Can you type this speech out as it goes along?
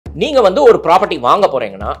நீங்க வந்து ஒரு ப்ராப்பர்ட்டி வாங்க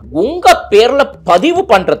போறீங்கன்னா உங்க பேர்ல பதிவு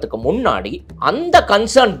பண்றதுக்கு முன்னாடி அந்த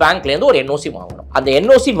கன்சர்ன் பேங்க்ல இருந்து ஒரு என்ஓசி வாங்கணும். அந்த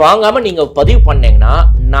என்ஓசி வாங்காம நீங்க பதிவு பண்ணீங்கன்னா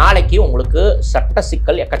நாளைக்கு உங்களுக்கு சட்ட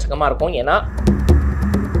சிக்கல் எக்கச்சக்கமா இருக்கும். ஏன்னா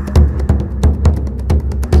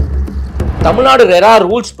தமிழ்நாடு ரெரா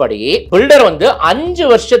ரூல்ஸ் படி பில்டர் வந்து 5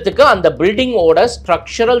 வருஷத்துக்கு அந்த பில்டிங்கோட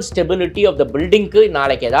ஸ்ட்ரக்சரல் ஸ்டெபிலிட்டி ஆஃப் த பில்டிங்க்கு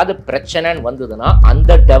நாளைக்கு ஏதாவது பிரச்சனை வந்ததுன்னா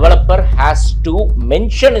அந்த developer has to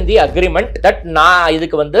mention in the agreement that நான்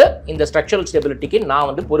இதுக்கு வந்து இந்த ஸ்ட்ரக்சரல் ஸ்டெபிலிட்டிக்கு நான்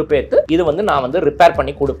வந்து பொறுப்பேற்று இது வந்து நான் வந்து ரிப்பேர்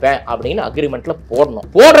பண்ணி கொடுப்பேன் அப்படின்னு அக்ரிமெண்ட்ல போடணும்.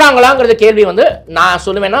 போடுறாங்களாங்கிறது கேள்வி வந்து நான்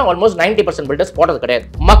சொல்லுவேன்னா ஆல்மோஸ்ட் 90% பில்டர்ஸ் போடுறது கிடையாது.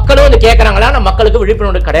 மக்களும் வந்து கேட்கறாங்களா, மக்களுக்கு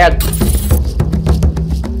விழிப்புணர்வு கிடையாது.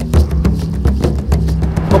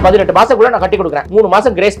 18 மாசத்துக்குள்ள நான் கட்டி கொடுக்குறேன், 3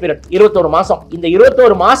 மாசம் கிரேஸ் பீரியட், 21 மாசம். இந்த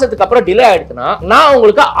 21 மாசத்துக்கு அப்புறம் டிலே ஆயிடுச்சுன்னா நான்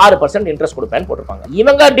உங்களுக்கு 6% இன்ட்ரெஸ்ட் கொடுப்பேன்னு போட்டிருப்பாங்க.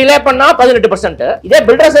 இவங்க டிலே பண்ணா 18%, இதே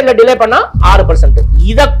பில்டர் சைடுல டிலே பண்ணா 6%.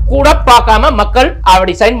 இத கூட பார்க்காம மக்கள்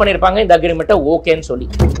அப்படி சைன் பண்ணிருப்பாங்க இந்த அக்ரிமெண்ட்டை ஓகேன்னு சொல்லி.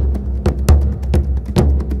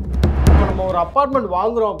 நம்ம ஒரு அபார்ட்மெண்ட்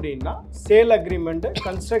வாங்குறோம் அப்படின்னா sale agreement,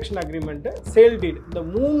 construction agreement, sale டீட், இந்த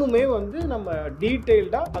மூணுமே வந்து நம்ம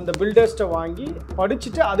டீடைல்டா அந்த பில்டர்ஸ்ட வாங்கி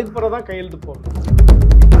படிச்சுட்டு அதுக்கு பிறகு தான் கையெழுத்து போடணும்.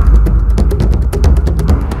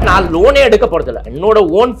 நான் லோனே எடுக்க போறது இல்லை, என்னோட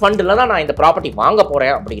ஓன் ஃபண்ட்ல தான் நான் இந்த ப்ராப்பர்ட்டி வாங்க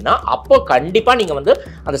போறேன் அப்படின்னா அப்போ கண்டிப்பா நீங்க வந்து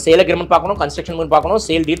அந்த சேல் அக்ரிமெண்ட் பார்க்கணும், கன்ஸ்ட்ரக்ஷன் அக்ரிமெண்ட் பார்க்கணும்,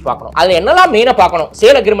 சேல் டீட் பார்க்கணும். அதுல என்னெல்லாம் மெயினா பார்க்கணும்?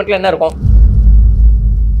 சேல் அக்ரிமெண்ட்ல என்ன இருக்கும்?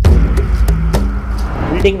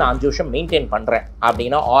 பில்டிங் நான் 5 வருஷம் மெயின்டைன் பண்றேன்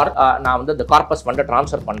அப்படின்னா, ஆர் நான் வந்து இந்த கார்பஸ் ஃபண்டை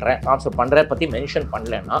ட்ரான்ஸ்ஃபர் பண்றேன் பத்தி மென்ஷன்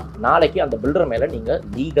பண்ணலன்னா நாளைக்கு அந்த பில்டர் மேல நீங்க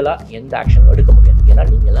லீகலா எந்த ஆக்ஷனும் எடுக்க முடியாது. ஏன்னா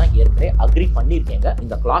நீங்க எல்லாம் ஏற்கனவே அக்ரி பண்ணிருக்கீங்க.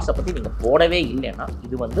 இந்த கிளாஸை பத்தி நீங்க போடவே இல்லைன்னா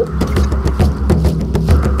இது வந்து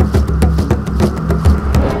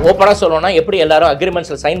ஓப்பனா சொல்லணும்னா எப்படி எல்லாரும்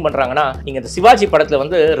அக்ரிமெண்ட்ஸ்ல சைன் பண்றாங்கன்னா, நீங்க இந்த சிவாஜி படத்துல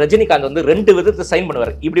வந்து ரஜினிகாந்த் வந்து 2 விதத்தை சைன்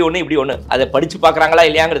பண்ணுவார், இப்படி ஒண்ணு. அதை படிச்சு பாக்குறாங்களா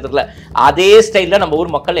இல்லையாங்கிறது தெரியல. அதே ஸ்டைல்ல நம்ம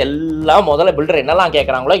ஊர் மக்கள் எல்லாம் முதல்ல பில்டர் என்னெல்லாம்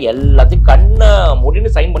கேட்கறாங்களோ எல்லாத்தையும் கண்ண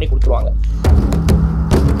மூடின்னு சைன் பண்ணி கொடுத்துருவாங்க.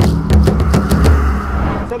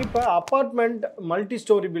 சரி, இப்போ அப்பார்ட்மெண்ட், மல்டி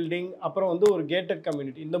ஸ்டோரி பில்டிங், அப்புறம் வந்து ஒரு கேட்டட்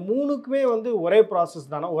கம்யூனிட்டி, இந்த மூணுக்குமே வந்து ஒரே ப்ராசஸ்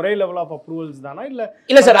தானா, ஒரே லெவல் ஆஃப் அப்ரூவல்ஸ் தானா?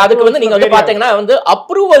 இல்ல சார், அதுக்கு வந்து நீங்க வந்து பாத்தீங்கன்னா வந்து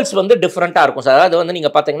அப்ரூவல்ஸ் வந்து டிஃபரெண்டா இருக்கும் சார். அது வந்து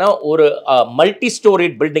நீங்க பாத்தீங்கன்னா ஒரு மல்டி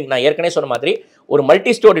ஸ்டோரிட் பில்டிங், நான் ஏற்கனவே சொன்ன மாதிரி ஒரு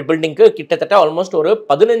மல்டி ஸ்டோரிட் பில்டிங்க்கு கிட்டத்தட்ட ஆல்மோஸ்ட் ஒரு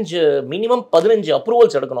 15 மினிமம் 15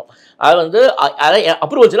 அப்ரூவல்ஸ் எடுக்கணும். அது வந்து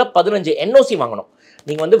அப்ரூவல்ஸ்ல 15 என்ஓசி வாங்கணும்.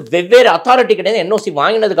 நீங்க வந்து வெவ்வேறு அத்தாரிட்டி கிட்ட என்ஓசி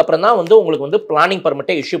வாங்கினதுக்கு அப்புறம் தான் வந்து உங்களுக்கு வந்து பிளானிங்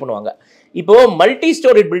பர்மிட்டை இஷ்யூ பண்ணுவாங்க. இப்போ மல்டி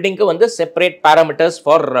ஸ்டோரி பில்டிங்க்கு வந்து செப்பரேட் பேராமீட்டர்ஸ்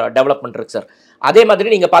ஃபார் டெவலப்மெண்ட் இருக்கு சார். அதே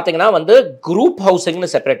மாதிரி நீங்க பாத்தீங்கன்னா வந்து குரூப் ஹவுசிங்னு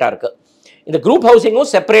செப்பரேட்டா இருக்கு. இந்த குரூப் ஹவுசிங்கும்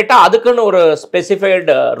செப்பரேட்டா அதுக்குன்னு ஒரு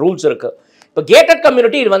ஸ்பெசிஃபைடு ரூல்ஸ் இருக்கு. இப்போ கேட்டட்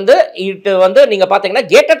கம்யூனிட்டி இது வந்து நீங்க பாத்தீங்கன்னா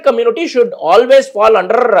gated community should always fall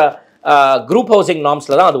under group housing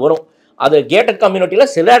நார்ம்ஸ்ல தான் அது வரும். அது கேட்டட்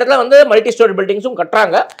கம்யூனிட்டியில் சில இடத்துல வந்து மல்டி ஸ்டோரி பில்டிங்ஸும்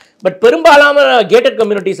கட்டுறாங்க. பட் பெரும்பாலான கேட்டட்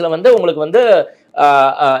கம்யூனிட்டிஸில் வந்து உங்களுக்கு வந்து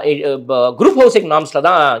குரூப் ஹவுசிங் நார்ம்ஸில்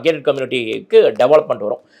தான் கேட்டட் கம்யூனிட்டிக்கு டெவலப்மெண்ட்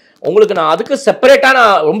வரும். உங்களுக்கு நான் அதுக்கு செப்பரேட்டாக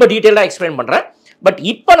நான் ரொம்ப டீட்டெயிலாக எக்ஸ்பிளைன் பண்ணுறேன். பட்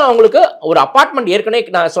இப்போ நான் உங்களுக்கு ஒரு அப்பார்ட்மெண்ட் ஏற்கனவே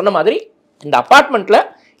நான் சொன்ன மாதிரி இந்த அப்பார்ட்மெண்ட்டில்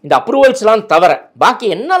இந்த அப்ரூவல்ஸ்லாம் தவிர பாக்கி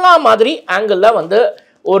என்னெல்லாம் மாதிரி ஆங்கிளில் வந்து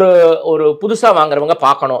ஒரு புதுசாக வாங்குறவங்க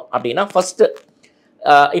பார்க்கணும் அப்படின்னா, ஃபஸ்ட்டு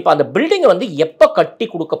இப்போ அந்த பில்டிங்கை வந்து எப்போ கட்டி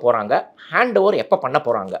கொடுக்க போகிறாங்க, ஹேண்ட் ஓவர் எப்போ பண்ண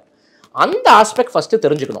போகிறாங்க, அந்த ஆஸ்பெக்ட் ஃபஸ்ட்டு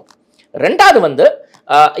தெரிஞ்சுக்கணும். ரெண்டாவது வந்து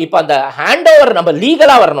இப்போ அந்த ஹேண்ட் ஓவர் நம்ம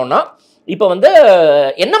லீகலாக வரணும்னா இப்போ வந்து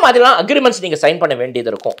என்ன மாதிரிலாம் அக்ரிமெண்ட்ஸ் நீங்கள் சைன் பண்ண வேண்டியது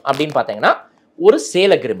இருக்கும் அப்படின்னு பார்த்தீங்கன்னா, ஒரு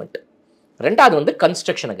சேல் அக்ரிமெண்ட், ரெண்டாவது வந்து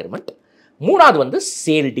கன்ஸ்ட்ரக்ஷன் அக்ரிமெண்ட், மூணாவது வந்து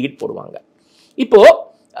சேல் டீட் போடுவாங்க.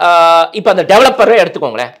 இப்போ அந்த டெவலப்பரை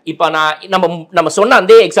எடுத்துக்கோங்களேன். இப்போ நம்ம சொன்ன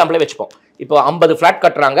அந்த எக்ஸாம்பிளே வச்சுப்போம். இப்போ 50 ஃபிளாட்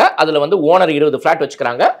கட்டுறாங்க, அதில் வந்து ஓனர் 20 ஃபிளாட்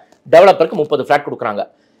வச்சுக்கிறாங்க, டெவலப்பருக்கு 30 ஃபிளாட் கொடுக்குறாங்க.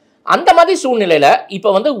 அந்த மாதிரி சூழ்நிலையில் இப்போ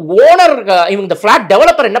வந்து ஓனர் இந்த ஃபிளாட்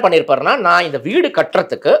டெவலப்பர் என்ன பண்ணியிருப்பாருன்னா, நான் இந்த வீடு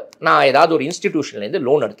கட்டுறதுக்கு நான் ஏதாவது ஒரு இன்ஸ்டிடியூஷன்லேருந்து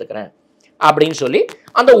லோன் எடுத்துக்கிறேன் அப்படின்னு சொல்லி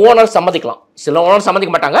அந்த ஓனர் சம்மதிக்கலாம். சில ஓனர்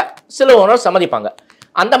சம்மதிக்க மாட்டாங்க, சில ஓனர் சம்மதிப்பாங்க.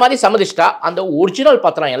 அந்த மாதிரி சம்மதிச்சிட்டா அந்த ஒரிஜினல்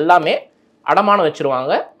பத்திரம் எல்லாமே அடமானம்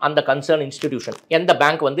வச்சிருவாங்க அந்த கன்சர்ன் இன்ஸ்டிடியூஷன். எந்த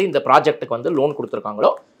பேங்க் வந்து இந்த ப்ராஜெக்ட்டுக்கு வந்து லோன்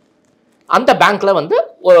கொடுத்துருக்காங்களோ அந்த பேங்க்ல வந்து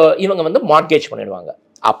இவங்க வந்து மார்ட்கேஜ் பண்ணிடுவாங்க.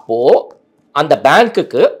 அப்போ அந்த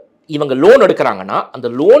பேங்க்குக்கு இவங்க லோன் எடுக்கிறாங்கன்னா அந்த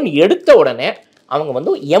லோன் எடுத்த உடனே அவங்க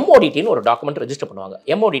வந்து எம்ஓடிடின்னு ஒரு டாக்குமெண்ட் ரெஜிஸ்டர் பண்ணுவாங்க.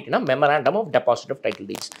 எம்ஓடிடினா memorandum of deposit of title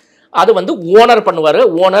deeds. அது வந்து ஓனர் பண்ணுவார்.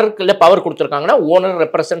 ஓனருக்கு இல்லை பவர் கொடுத்துருக்காங்கன்னா owner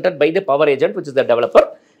represented by the power agent which is the developer.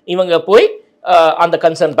 இவங்க போய் அந்த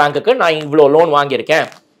கன்சர்ன் பேங்க்குக்கு நான் இவ்வளோ லோன் வாங்கியிருக்கேன்,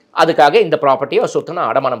 அதுக்காக இந்த ப்ராப்பர்ட்டியை சொத்தை நான்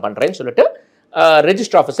அடமானம் பண்ணுறேன்னு சொல்லிட்டு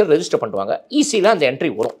ரெஜிஸ்டர் ஆஃபீஸர் ரெஜிஸ்டர் பண்ணுவாங்க. ஈஸியில் அந்த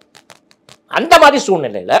என்ட்ரி வரும். அந்த மாதிரி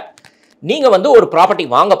சூழ்நிலையில் நீங்கள் வந்து ஒரு ப்ராப்பர்ட்டி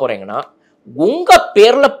வாங்க போகிறீங்கன்னா உங்கள்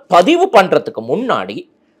பேரில் பதிவு பண்ணுறதுக்கு முன்னாடி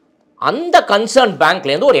அந்த கன்சர்ன்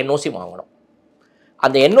பேங்க்லேருந்து ஒரு என்ஓசி வாங்கணும்.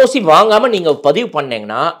 அந்த என்ஓசி வாங்காமல் நீங்கள் பதிவு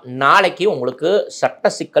பண்ணீங்கன்னா நாளைக்கு உங்களுக்கு சட்ட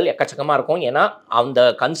சிக்கல் எக்கச்சக்கமாக இருக்கும். ஏன்னா அந்த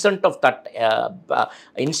கன்சென்ட் ஆஃப் தட்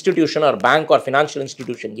இன்ஸ்டிடியூஷன் ஒரு பேங்க் ஒரு ஃபினான்ஷியல்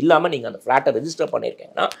இன்ஸ்டிடியூஷன் இல்லாமல் நீங்கள் அந்த ஃப்ளாட்டை ரெஜிஸ்டர்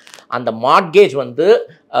பண்ணியிருக்கீங்கன்னா அந்த மார்ட்கேஜ் வந்து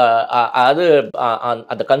அது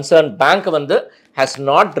அந்த கன்சர்ன் பேங்க் வந்து has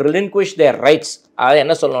not relinquished their rights. அது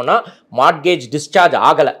என்ன சொல்லணும்னா மார்ட்கேஜ் டிஸ்சார்ஜ்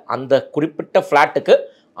ஆகலை. அந்த குறிப்பிட்ட ஃப்ளாட்டுக்கு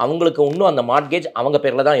அவங்களுக்கு இன்னும் அந்த மார்ட்கேஜ் அவங்க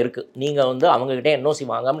பேரில் தான் இருக்குது. நீங்கள் வந்து அவங்ககிட்ட என்ஓசி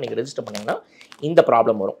வாங்காமல் நீங்கள் ரெஜிஸ்டர் பண்ணிங்கன்னா இந்த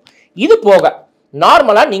ப்ராப்ளம் வரும். இது போக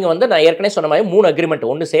நார்மலாக நீங்கள் வந்து நான் ஏற்கனவே சொன்ன மாதிரி 3 அக்ரிமெண்ட்,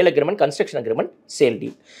 ஒன்று sale agreement, construction agreement, sale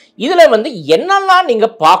deal. இதில் வந்து என்னெல்லாம்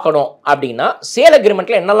நீங்கள் பார்க்கணும் அப்படின்னா சேல்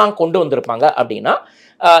அக்ரிமெண்ட்டில் என்னெல்லாம் கொண்டு வந்திருப்பாங்க அப்படின்னா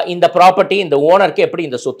இந்த ப்ராப்பர்ட்டி இந்த ஓனருக்கு எப்படி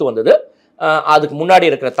இந்த சொத்து வந்தது, அதுக்கு முன்னாடி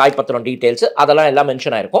இருக்கிற தாய்ப்பத்திரம் டீட்டெயில்ஸ் அதெல்லாம் எல்லாம்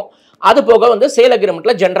மென்ஷன் ஆயிருக்கும். அது போக வந்து சேல்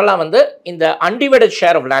அக்ரிமெண்ட்டில் ஜென்ரலாக வந்து இந்த அன்டிவைடட்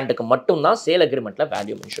ஷேர் ஆஃப் லேண்டுக்கு மட்டும்தான் சேல் அக்ரிமெண்ட்டில்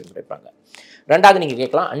வேல்யூ மென்ஷன் பண்ணியிருப்பாங்க. ரெண்டாவது நீங்கள்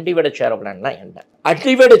கேட்கலாம் அன்டிவைடட் ஷேர் ஆஃப் லேண்ட்னா என்ன?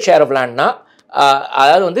 அன்டிவைடட் ஷேர் ஆஃப் லேண்ட்னா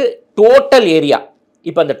அதாவது வந்து டோட்டல் ஏரியா.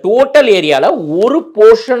 இப்போ அந்த டோட்டல் ஏரியாவில் ஒரு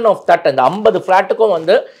போர்ஷன் ஆஃப் தட் அந்த 50 ஃப்ளாட்டுக்கும்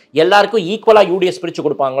வந்து எல்லாருக்கும் ஈக்குவலாக யூடிஎஸ் பிரித்து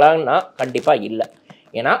கொடுப்பாங்களான்னா கண்டிப்பாக இல்லை.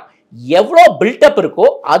 ஏன்னா எவ்வளோ பில்டப் இருக்கோ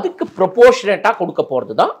அதுக்கு ப்ரொபோர்ஷனேட்டாக கொடுக்க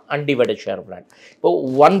போகிறது தான் அன்டிவைடட் ஷேர் ஆஃப் லேண்ட். இப்போ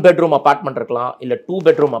 1 பெட்ரூம் அப்பார்ட்மெண்ட் இருக்கலாம், இல்லை 2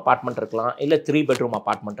 பெட்ரூம் அப்பார்ட்மெண்ட் இருக்கலாம், இல்லை 3 பெட்ரூம்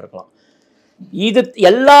அப்பார்ட்மெண்ட் இருக்கலாம். இது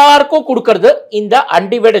எல்லாருக்கும் கொடுக்கறது இந்த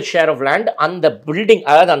அன்டிவைடட் ஷேர் ஆஃப் லேண்ட். அந்த பில்டிங்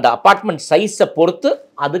அதாவது அந்த அப்பார்ட்மெண்ட் சைஸை பொறுத்து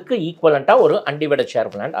அதுக்கு ஈக்குவலண்ட்டாக ஒரு undivided share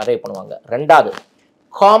of land array பண்ணுவாங்க. ரெண்டாவது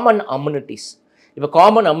காமன் அம்யூனிட்டிஸ். இப்போ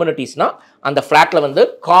காமன் அம்யூனிட்டிஸ்னால் அந்த ஃப்ளாட்டில் வந்து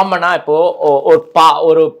காமனாக இப்போது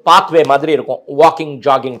ஒரு பாத்வே மாதிரி இருக்கும், வாக்கிங்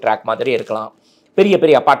ஜாகிங் ட்ராக் மாதிரி இருக்கலாம். பெரிய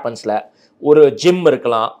பெரிய அப்பார்ட்மெண்ட்ஸில் ஒரு ஜிம்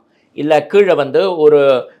இருக்கலாம், இல்லை கீழே வந்து ஒரு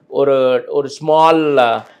ஒரு ஒரு ஸ்மால்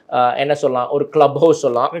என்ன சொல்லலாம் ஒரு கிளப் ஹவுஸ்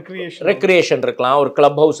சொல்லலாம், ரெக்ரியேஷன் இருக்கலாம், ஒரு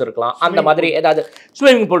கிளப் ஹவுஸ் இருக்கலாம், அந்த மாதிரி ஏதாவது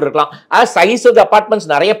ஸ்விம்மிங் பூல் இருக்கலாம். அது சைஸ் ஆஃப் அப்பார்ட்மெண்ட்ஸ்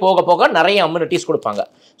நிறைய போக போக நிறைய அம்யூனிட்டிஸ் கொடுப்பாங்க.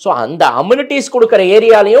 ஸோ அந்த அம்யூனிட்டிஸ் கொடுக்குற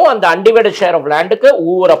ஏரியாலையும் அந்த அன்டிவைடட் ஷேர் ஆஃப் லேண்டுக்கு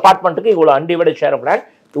ஒவ்வொரு அப்பார்ட்மெண்ட்டுக்கு இவ்வளோ undivided share of land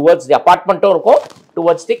towards the அப்பார்ட்மெண்ட்டும் இருக்கும்,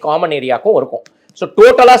 டுவர்ட்ஸ் தி காமன் ஏரியாவுக்கும் இருக்கும். ஸோ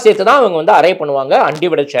டோட்டலாக சேர்த்து தான் அவங்க வந்து அரே பண்ணுவாங்க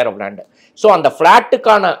undivided share of land. So அந்த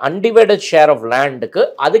ஃப்ளாட்டுக்கான அன்டிவைடட் ஷேர் ஆஃப் லேண்டுக்கு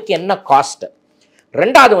அதுக்கு என்ன காஸ்ட்.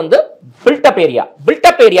 ரெண்டாவது வந்து பில்டப் ஏரியா.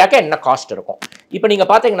 பில்டப் ஏரியாவுக்கு என்ன காஸ்ட் இருக்கும். இப்போ நீங்கள்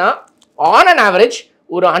பார்த்தீங்கன்னா ஆன் அன் ஆவரேஜ்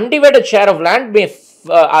ஒரு அன்டிவைடட் ஷேர் ஆஃப் லேண்ட்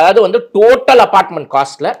அதாவது வந்து total apartment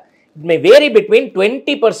காஸ்ட்டில் it may vary between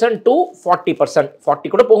 20% to 40%.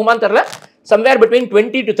 40 கூட போகுமான்னு தெரியல, somewhere between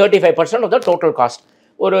 20 to 35% of the total cost.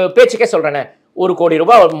 ஒரு பேச்சுக்கே சொல்கிறேனே, 1 கோடி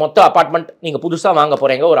ரூபாய் ஒரு மொத்த அப்பார்ட்மெண்ட் நீங்கள் புதுசாக வாங்க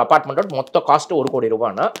போகிறீங்க, ஒரு அப்பார்ட்மெண்ட்டோட மொத்த காஸ்ட்டு 1 கோடி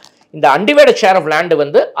ரூபான்னா இந்த அன்டிவைடட் ஷேர் ஆஃப் லேண்டு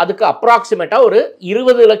வந்து அதுக்கு அப்ராக்சிமேட்டாக ஒரு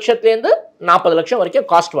 20 லட்சத்துலேருந்து 40 லட்சம் வரைக்கும்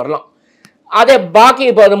காஸ்ட் வரலாம். அதே பாக்கி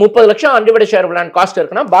இப்போ அது 30 லட்சம் undivided share of land cost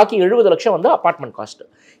இருக்குன்னா பாக்கி 70 லட்சம் வந்து அப்பார்ட்மெண்ட் காஸ்ட்.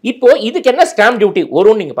 இப்போ இதுக்கு என்ன ஸ்டாம்ப் டியூட்டி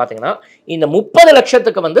வரும்னு நீங்கள் பார்த்தீங்கன்னா இந்த 30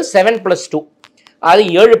 லட்சத்துக்கு வந்து 7+2 அது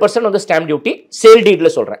 7% வந்து ஸ்டாம்ப் டியூட்டி சேல்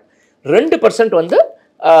டீடில் சொல்கிறேன், 2% வந்து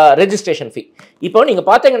ரெஜிஸ்ட்ரேஷன் ஃபீ. இப்போ நீங்கள்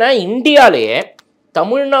பார்த்தீங்கன்னா இந்தியாவிலேயே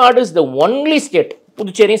Tamil Nadu is the only state,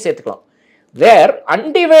 புதுச்சேரியும் சேர்த்துக்கலாம், where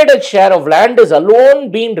undivided share of land is alone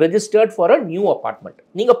being registered for a new apartment.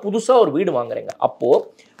 நீங்க புதுசா ஒரு வீடு வாங்குறீங்க, அப்போ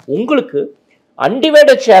உங்களுக்கு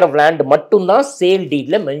undivided share of land மட்டும்தான் சேல்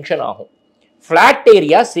டீட்ல மென்ஷன் ஆகும், ஃபிளாட்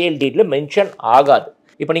ஏரியா சேல் டீட்ல மென்ஷன் ஆகாது.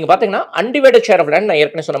 இப்போ நீங்க பாத்தீங்கன்னா undivided share of land நான்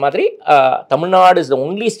ஏற்கனவே சொன்ன மாதிரி Tamil Nadu is the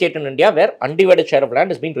only state in India where undivided share of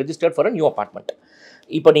land is being registered for a new apartment.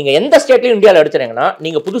 இப்போ நீங்க எந்த ஸ்டேட்லயும் இந்தியாவில் எடுத்துறீங்கன்னா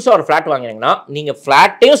நீங்க புதுசா ஒரு ஃபிளாட் வாங்குறீங்கன்னா நீங்க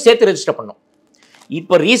ஃபிளாட்டையும் சேர்த்து ரெஜிஸ்டர் பண்ணணும்.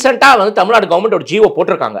 இப்போ ரீசெண்டாக வந்து தமிழ்நாடு கவர்மெண்ட் ஒரு ஜிஓ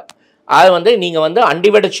போட்டிருக்காங்க, அது வந்து நீங்கள் வந்து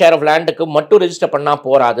அன்டிவைடட் ஷேர் ஆஃப் லேண்டுக்கு மட்டும் ரெஜிஸ்டர் பண்ணால்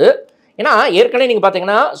போகாது. ஏன்னா ஏற்கனவே நீங்கள்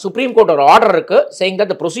பார்த்தீங்கன்னா சுப்ரீம் கோர்ட் ஒரு ஆர்டர் இருக்குது saying that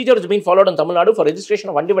the procedure is being followed in Tamil Nadu for registration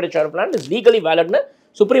of undivided share of land is legally validன்னு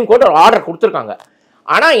supreme court ஒரு ஆர்டர் கொடுத்துருக்காங்க.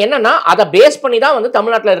 ஆனால் என்னன்னா அதை பேஸ் பண்ணி தான் வந்து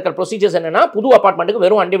தமிழ்நாட்டில் இருக்கிற ப்ரொசீஜர்ஸ் என்னன்னா புது அப்பார்ட்மெண்ட்டுக்கு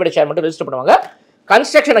வெறும் அன்டிவைடட் ஷேர் மட்டும் ரெஜிஸ்டர் பண்ணுவாங்க,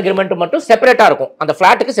 கன்ஸ்ட்ரக்ஷன் அக்ரிமெண்ட் மட்டும் செப்பரேட்டாக இருக்கும், அந்த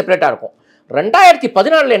ஃப்ளாட்டுக்கு செப்பரேட்டாக இருக்கும்.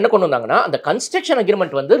 2014 என்ன கொண்டு வந்தாங்கன்னா அந்த கன்ஸ்ட்ரக்ஷன்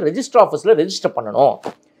அக்ரிமெண்ட் வந்து ரெஜிஸ்டர் ஆஃபீஸில் ரெஜிஸ்டர் பண்ணணும்.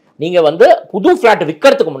 நீங்கள் வந்து புது ஃப்ளாட்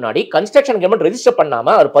விற்கிறதுக்கு முன்னாடி கன்ஸ்ட்ரக்ஷன் அக்ரிமெண்ட் ரெஜிஸ்டர்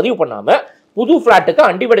பண்ணாமல் அவர் பதிவு பண்ணாமல் புது ஃப்ளாட்டுக்கு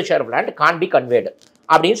undivided share of land Khan B conveyed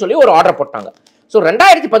அப்படின்னு சொல்லி ஒரு ஆர்டர் போட்டாங்க. ஸோ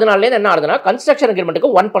 2014 என்ன ஆகுதுன்னா கன்ஸ்ட்ரக்ஷன் அக்ரிமெண்ட்டுக்கு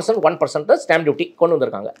 1% ஸ்டாம்ப் டியூட்டி கொண்டு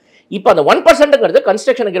வந்திருக்காங்க. இப்போ அந்த 1%ங்கிறது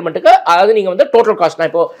கன்ஸ்ட்ரக்ஷன் அக்ரிமெண்ட்டுக்கு, அதாவது நீங்கள் வந்து டோட்டல் காஸ்ட்,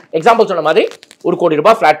 நான் இப்போ எக்ஸாம்பிள் சொன்ன மாதிரி 1 கோடி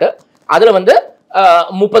ரூபாய் ஃப்ளாட்டு, அதில் வந்து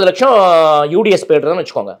 30 லட்சம் யூடிஎஸ் போய்டுறதுன்னு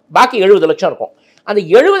வச்சுக்கோங்க, பாக்கி 70 லட்சம் இருக்கும். அந்த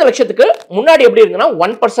 70 லட்சத்துக்கு முன்னாடி எப்படி இருக்குன்னா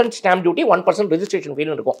 1% ஸ்டாம்ப் டியூட்டி 1% ரெஜிஸ்ட்ரேஷன்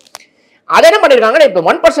ஃபீல்னு இருக்கும். அதை என்ன பண்ணியிருக்காங்க, இப்போ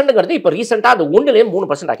 1%ங்கிறது இப்போ ரீசெண்டாக அது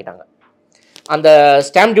 1% ஆக்கிட்டாங்க. அந்த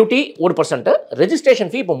ஸ்டாம்ப் டியூட்டி 1%, ரெஜிஸ்ட்ரேஷன்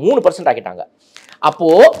ஃபீ இப்போ 3% ஆக்கிட்டாங்க.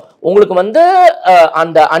 அப்போது உங்களுக்கு வந்து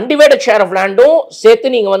அந்த அன்டிவைடட் ஷேர் ஆஃப் லேண்டும்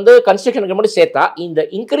சேர்த்து நீங்கள் வந்து கன்ஸ்ட்ரக்ஷன் அக்ரிமெண்ட் சேர்த்தா இந்த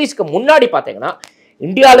இன்க்ரீஸ்க்கு முன்னாடி பார்த்தீங்கன்னா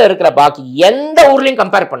இந்தியாவில் இருக்கிற பாக்கி எந்த ஊர்லேயும்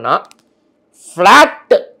கம்பேர் பண்ணால்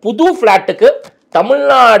ஃப்ளாட் புது ஃப்ளாட்டுக்கு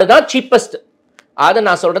தமிழ்நாடு தான் சீப்பஸ்ட். அதை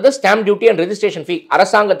நான் சொல்றது ஸ்டாம்ப் டியூட்டி அண்ட் ரெஜிஸ்ட்ரேஷன் ஃபீ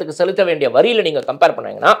அரசாங்கத்துக்கு செலுத்த வேண்டிய வரியில நீங்க கம்பேர்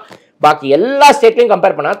பண்ணீங்கன்னா பாக்கி எல்லா ஸ்டேட்லையும்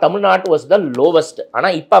கம்பேர் பண்ணா தமிழ்நாடு வாஸ் த லோவஸ்ட். ஆனா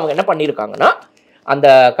இப்போ அவங்க என்ன பண்ணியிருக்காங்கன்னா அந்த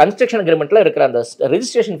கன்ஸ்ட்ரக்ஷன் அக்ரிமெண்ட்ல இருக்கிற அந்த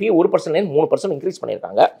ரெஜிஸ்ட்ரேஷன் ஃபீ 1% 3% இன்க்ரீஸ்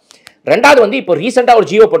பண்ணியிருக்காங்க. ரெண்டாவது வந்து இப்போ ரீசெண்டாக ஒரு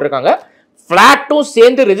ஜியோ போட்டிருக்காங்க, ஃப்ளாட்டும்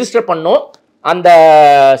சேர்ந்து ரெஜிஸ்டர் பண்ணும், அந்த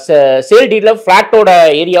சேல் டீட்ல ஃப்ளாட்டோட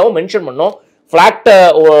ஏரியாவும் மென்ஷன் பண்ணும், ஃப்ளாட்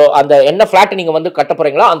அந்த என்ன ஃப்ளாட் நீங்கள் வந்து கட்ட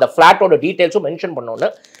போறீங்களோ அந்த ஃப்ளாட்டோட டீட்டெயில்ஸும் மென்ஷன் பண்ணணும்னு.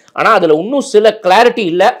 ஆனால் அதில் இன்னும் சில கிளாரிட்டி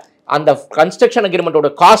இல்லை. அந்த கன்ஸ்ட்ரக்ஷன் அக்ரிமெண்ட்டோட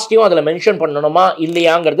காஸ்ட்டையும் அதில் மென்ஷன் பண்ணணுமா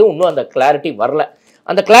இல்லையாங்கிறது இன்னும் அந்த கிளாரிட்டி வரல.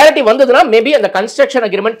 அந்த கிளாரிட்டி வந்ததுன்னா மேபி அந்த கன்ஸ்ட்ரக்ஷன்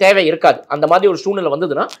அக்ரிமெண்ட் தேவை இருக்காது. அந்த மாதிரி ஒரு சூழ்நிலை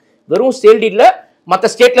வந்ததுன்னா வெறும் சேல் டீட்ல மற்ற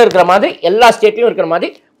ஸ்டேட்ல இருக்கிற மாதிரி எல்லா ஸ்டேட்லையும் இருக்கிற மாதிரி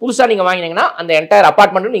புதுசாக நீங்கள் வாங்கினீங்கன்னா அந்த என்டையர்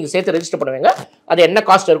அப்பார்ட்மெண்ட்டும் நீங்கள் சேர்த்து ரெஜிஸ்டர் பண்ணுவீங்க. அது என்ன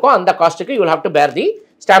காஸ்ட் இருக்கோ அந்த காஸ்ட்டுக்கு யூ வில் ஹேவ் டு பேர் தி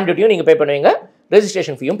ஸ்டாம்ப் டியூட்டியும் நீங்கள் பே பண்ணுவீங்க,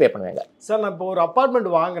 ரெஜிஸ்ட்ரேஷன் ஃபீயும் பே பண்ணுவீங்க. சார் நான் இப்போ ஒரு அப்பார்ட்மெண்ட்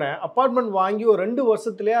வாங்குறேன், அப்பார்ட்மெண்ட் வாங்கி ஒரு 2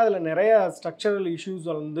 வருஷத்துலேயே அதில் நிறைய ஸ்ட்ரக்சரல் இஷ்யூஸ்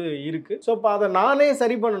வந்து இருக்குது. ஸோ இப்போ அதை நானே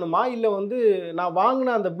சரி பண்ணணுமா இல்லை வந்து நான்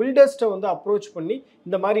வாங்கின அந்த பில்டர்ஸ்ட்டை வந்து அப்ரோச் பண்ணி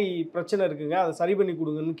இந்த மாதிரி பிரச்சனை இருக்குங்க அதை சரி பண்ணி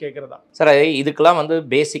கொடுங்கன்னு கேட்குறதா? சார் இதுக்கெல்லாம் வந்து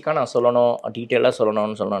பேசிக்காக நான் சொல்லணும், டீட்டெயிலாக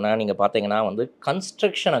சொல்லணும்னு சொன்னோன்னா நீங்கள் பார்த்தீங்கன்னா வந்து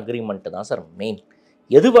கன்ஸ்ட்ரக்ஷன் அக்ரிமெண்ட்டு தான் சார் மெயின்.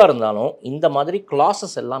 எதுவாக இருந்தாலும் இந்த மாதிரி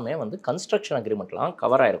கிளாஸஸ் எல்லாமே வந்து கன்ஸ்ட்ரக்ஷன் அக்ரிமெண்ட்லாம்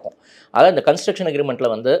கவர் ஆகிருக்கும். அதாவது இந்த கன்ஸ்ட்ரக்ஷன்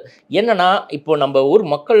அக்ரிமெண்ட்டில் வந்து என்னென்னா இப்போ நம்ம ஊர்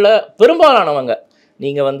மக்களில் பெரும்பாலானவங்க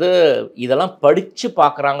நீங்கள் வந்து இதெல்லாம் படித்து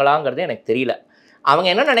பார்க்குறாங்களாங்கிறது எனக்கு தெரியல. அவங்க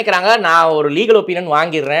என்ன நினைக்கிறாங்க, நான் ஒரு லீகல் ஒப்பீனியன்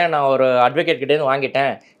வாங்கிடுறேன், நான் ஒரு அட்வொகேட் கிட்டேருந்து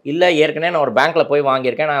வாங்கிட்டேன், இல்லை ஏற்கனவே நான் ஒரு பேங்க்கில் போய்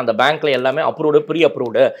வாங்கியிருக்கேன், நான் அந்த பேங்க்கில் எல்லாமே அப்ரூவ்டு ப்ரீ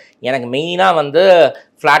அப்ரூவ்டு, எனக்கு மெயினாக வந்து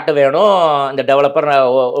ஃப்ளாட்டு வேணும், இந்த டெவலப்பர்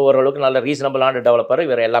ஓரளவுக்கு நல்ல ரீசனபிளான டெவலப்பர்,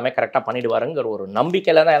 இவர் எல்லாமே கரெக்டாக பண்ணிவிடுவாருங்கிற ஒரு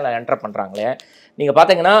நம்பிக்கையில் தான் எல்லாம் என்டர் பண்ணுறாங்களே. நீங்கள்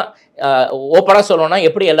பார்த்தீங்கன்னா ஓப்பனாக சொல்லணும்னா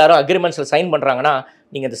எப்படி எல்லாரும் அக்ரிமெண்ட்ஸில் சைன் பண்ணுறாங்கன்னா,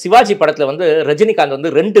 நீங்கள் இந்த சிவாஜி படத்தில் வந்து ரஜினிகாந்த் வந்து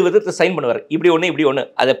 2 விதத்தை சைன் பண்ணுவார், இப்படி ஒன்று இப்படி ஒன்று.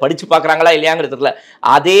 அதை படித்து பார்க்குறாங்களா இல்லையாங்கிறதுல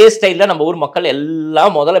அதே ஸ்டைலில் நம்ம ஊர் மக்கள்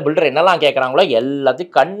எல்லாம் முதல்ல பில்டர் என்னெல்லாம் கேட்குறாங்களோ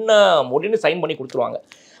எல்லாத்தையும் கண்ணை மூடின்னு சைன் பண்ணி கொடுத்துருவாங்க.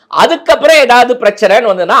 அதுக்கப்புறம் ஏதாவது பிரச்சனைன்னு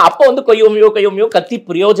வந்ததுன்னா அப்போ வந்து கொய்யோமியோ கத்தி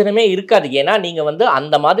பிரயோஜனமே இருக்காது. ஏன்னா நீங்கள் வந்து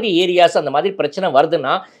அந்த மாதிரி ஏரியாஸ் அந்த மாதிரி பிரச்சனை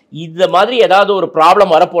வருதுன்னா இந்த மாதிரி ஏதாவது ஒரு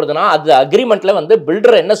ப்ராப்ளம் வரப்போகுதுன்னா அது அக்ரிமெண்ட்டில் வந்து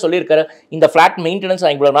பில்டர் என்ன சொல்லியிருக்காரு, இந்த ஃப்ளாட் மெயின்டெனன்ஸ்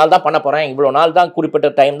நான் இவ்வளோ நாள் தான் பண்ண போகிறேன், இவ்வளோ நாள் தான்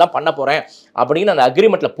குறிப்பிட்ட டைம் தான் பண்ண போகிறேன் அப்படின்னு அந்த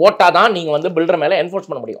அக்ரிமெண்ட்டில் போட்டால் தான் நீங்கள் வந்து பில்டர் மேலே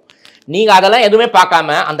என்ஃபோர்ஸ் பண்ண முடியும். நீங்கள் அதெல்லாம் எதுவுமே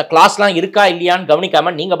பார்க்காம அந்த கிளாஸ்லாம் இருக்கா இல்லையான்னு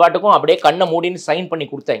கவனிக்காமல் நீங்கள் பாட்டுக்கும் அப்படியே கண்ணை மூடின்னு சைன் பண்ணி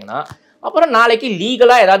கொடுத்தீங்கன்னா அப்புறம் நாளைக்கு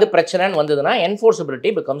லீகலாக ஏதாவது பிரச்சனைன்னு வந்ததுன்னா என்ஃபோர்ஸபிலிட்டி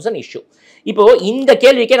பிகம்ஸ் அன் இஷ்யூ. இப்போது இந்த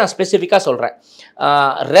கேள்விக்கே நான் ஸ்பெசிஃபிக்காக சொல்கிறேன்.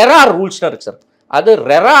 ரெரா ரூல்ஸ்னு இருக்குது சார். அது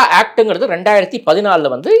ரெரா ஆக்டுங்கிறது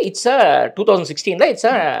 2014 வந்து it's 2016 it's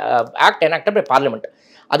act enacted by parliament.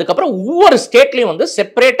 அதுக்கப்புறம் ஒவ்வொரு ஸ்டேட்லையும் வந்து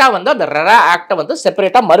செப்பரேட்டாக வந்து அந்த ரெரா ஆக்டை வந்து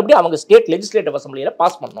செப்பரேட்டாக மறுபடியும் அவங்க ஸ்டேட் லெஜிஸ்லேட்டிவ் அசம்பிளியில்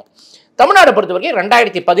பாஸ் பண்ணணும். தமிழ்நாடு பொறுத்த வரைக்கும்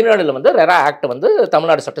 2017 வந்து ரெரா ஆக்ட் வந்து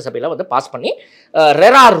தமிழ்நாடு சட்டசபையில் வந்து பாஸ் பண்ணி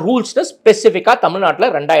ரெரா ரூல்ஸ்னு ஸ்பெசிஃபிக்காக தமிழ்நாட்டில்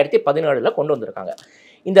 2017 கொண்டு வந்திருக்காங்க.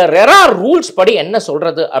 இந்த ரெரா ரூல்ஸ் படி என்ன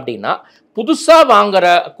சொல்கிறது அப்படின்னா, புதுசாக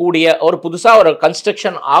வாங்கக்கூடிய புதுசாக ஒரு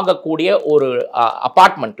கன்ஸ்ட்ரக்ஷன் ஆகக்கூடிய ஒரு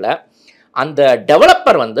அப்பார்ட்மெண்ட்டில் அந்த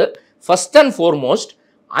டெவலப்பர் வந்து ஃபர்ஸ்ட் அண்ட் ஃபார்மோஸ்ட்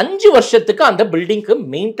 5 வருஷத்துக்கு அந்த பில்டிங்க்கு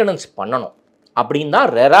மெயின்டெனன்ஸ் பண்ணணும் அப்படின்னு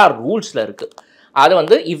தான் ரெரா ரூல்ஸில் இருக்குது. அது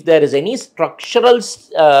வந்து if there is any structural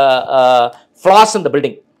flaws in the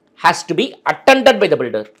building has to be attended by the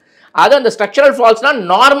filter. அது அந்த structural ஃப்ளாஸ்னால்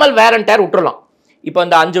normal where and dare விட்டுறலாம். இப்போ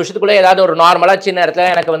இந்த 5 வருஷத்துக்குள்ளே ஏதாவது ஒரு நார்மலாக சின்ன இடத்துல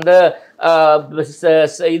எனக்கு வந்து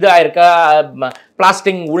இது ஆயிருக்கா,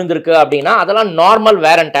 பிளாஸ்டிங் விழுந்திருக்கு அப்படின்னா அதெல்லாம் நார்மல்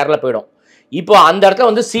வேர் அண்ட் டேரில் போயிடும். இப்போ அந்த இடத்துல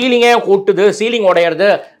வந்து சீலிங்கே கொட்டுது, சீலிங் உடையிறது,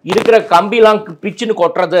 இருக்கிற கம்பிலாம் பிச்சுன்னு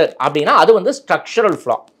கொட்டுறது அப்படின்னா அது வந்து ஸ்ட்ரக்சரல்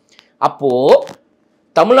ஃப்ளா. அப்போது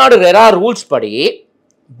தமிழ்நாடு ரெரா ரூல்ஸ் படி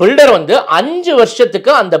பில்டர் வந்து 5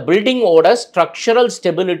 வருஷத்துக்கு அந்த பில்டிங்கோட ஸ்ட்ரக்சரல்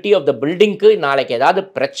ஸ்டெபிலிட்டி ஆஃப் த பில்டிங்க்கு நாளைக்கு ஏதாவது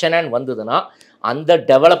பிரச்சனைன்னு வந்ததுன்னா அந்த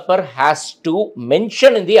developer has to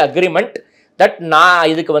mention in the agreement that நான்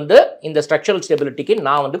இதுக்கு வந்து இந்த ஸ்ட்ரக்சரல் ஸ்டெபிலிட்டிக்கு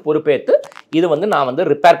நான் வந்து பொறுப்பேற்று இது வந்து நான் வந்து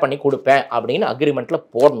ரிப்பேர் பண்ணி கொடுப்பேன் அப்படின்னு அக்ரிமெண்ட்டில்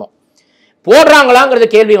போடணும். போடுறாங்களாங்கிறது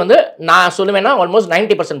கேள்வி வந்து நான் சொல்லுவேன்னா ஆல்மோஸ்ட்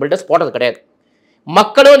 90% பில்டர்ஸ் போடுறது கிடையாது.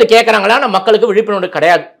 மக்களும் இது கேட்குறாங்களா, மக்களுக்கு விழிப்புணர்வு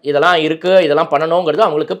கிடையாது, இதெல்லாம் இருக்குது இதெல்லாம் பண்ணணுங்கிறது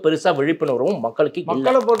அவங்களுக்கு பெருசாக விழிப்புணர்வும் மக்களை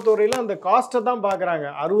பொறுத்தவரையில் அந்த காஸ்ட்டை தான் பார்க்குறாங்க.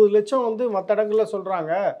 60 லட்சம் வந்து மற்ற இடங்களில்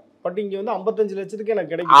சொல்கிறாங்க, பட் இங்கே வந்து 55 லட்சத்துக்கு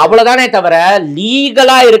எனக்கு கிடைக்கும் அவ்வளோதானே தவிர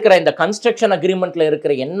லீகலாக இருக்கிற இந்த கன்ஸ்ட்ரக்ஷன் அக்ரிமெண்ட்டில்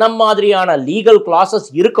இருக்கிற என்ன மாதிரியான லீகல் கிளாஸஸ்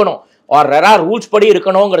இருக்கணும் ஆர் ரெரா ரூல்ஸ் படி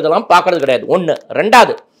இருக்கணுங்கிறதெல்லாம் பார்க்கறது கிடையாது. ஒன்று.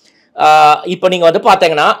 ரெண்டாவது, இப்போ நீங்கள் வந்து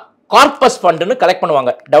பார்த்தீங்கன்னா கார்பஸ் ஃபண்டுன்னு கலெக்ட்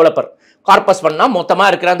பண்ணுவாங்க டெவலப்பர். கார்பஸ் ஃபண்ட்னா மொத்தமாக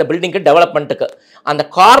இருக்கிற அந்த பில்டிங்க்கு டெவலப்மெண்ட்டுக்கு. அந்த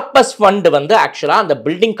கார்பஸ் ஃபண்டு வந்து ஆக்சுவலாக அந்த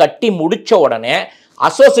பில்டிங் கட்டி முடித்த உடனே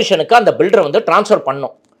அசோசியேஷனுக்கு அந்த பில்டரை வந்து ட்ரான்ஸ்ஃபர்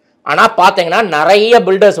பண்ணணும். ஆனா பாத்தீங்கன்னா நிறைய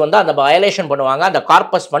பில்டர்ஸ் வந்து அந்த வயலேஷன் பண்ணுவாங்க. அந்த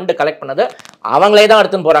கார்பஸ் ஃபண்ட் கலெக்ட் பண்ணது அவங்களே தான்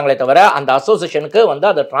எடுத்துன்னு போறாங்களே தவிர அந்த அசோசியேஷனுக்கு வந்து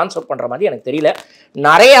அதை டிரான்ஸ்ஃபர் பண்ற மாதிரி எனக்கு தெரியல.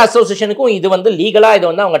 நிறைய அசோசியேஷனுக்கும் இது வந்து லீகலா இது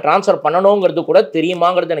வந்து அவங்க டிரான்ஸ்ஃபர் பண்ணணுங்கிறது கூட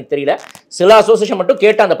தெரியுமாங்கிறது எனக்கு தெரியல. சில அசோசியேஷன் மட்டும்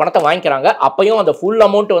கேட்டு அந்த பணத்தை வாங்கிக்கிறாங்க. அப்பயும் அந்த ஃபுல்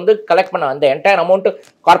அமௌண்ட் வந்து கலெக்ட் பண்ண அந்த entire amount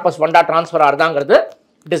corpus ஃபண்டா transfer ஆகுதாங்கிறது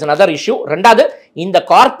it is another issue. ரெண்டாவது, இந்த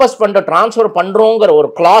கார்பஸ் ஃபண்டை டிரான்ஸ்ஃபர் பண்றோங்கிற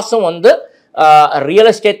ஒரு கிளாஸும் வந்து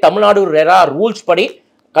real estate Tamil Nadu RERA rules படி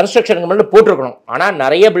கன்ஸ்ட்ரக்ஷனுக்கு முன்னாடி போட்டிருக்கணும். ஆனால்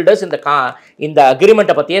நிறைய பில்டர்ஸ் இந்த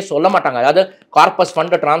அக்ரிமெண்ட்டை பற்றியே சொல்ல மாட்டாங்க. அதாவது கார்பஸ்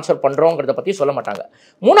ஃபண்டை ட்ரான்ஸ்ஃபர் பண்ணுறோங்கிறத பற்றி சொல்ல மாட்டாங்க.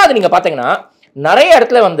 மூணாவது, நீங்கள் பார்த்தீங்கன்னா நிறைய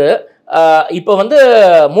இடத்துல வந்து இப்போ வந்து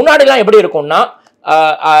முன்னாடிலாம் எப்படி இருக்கும்னா,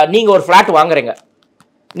 நீங்கள் ஒரு ஃப்ளாட் வாங்குறீங்க,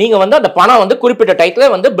 நீங்கள் வந்து அந்த பணம் வந்து குறிப்பிட்ட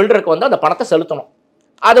டைத்தில் வந்து பில்டருக்கு வந்து அந்த பணத்தை செலுத்தணும்.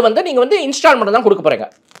 அது வந்து நீங்கள் வந்து இன்ஸ்டால்மெண்ட் தான் கொடுக்க போகிறீங்க.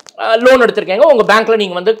 லோன் எடுத்திருக்கீங்க, உங்கள் பேங்க்கில்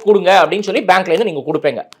நீங்கள் வந்து கொடுங்க அப்படின்னு சொல்லி பேங்க்லேருந்து நீங்கள்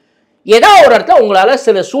கொடுப்பீங்க. ஏதாவது ஒரு இடத்துல உங்களால்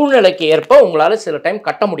சில சூழ்நிலைக்கு ஏற்ப உங்களால் சில டைம்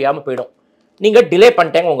கட்ட முடியாமல் போயிடும். நீங்கள் டிலே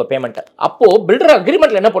பண்ணிட்டேங்க உங்கள் பேமெண்ட்டை. அப்போது பில்டர்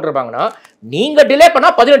அக்ரிமெண்ட்டில் என்ன போட்டிருப்பாங்கன்னா, நீங்கள் டிலே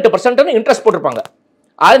பண்ணால் 18% இன்ட்ரெஸ்ட் போட்டிருப்பாங்க.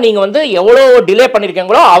 அது நீங்கள் வந்து எவ்வளோ டிலே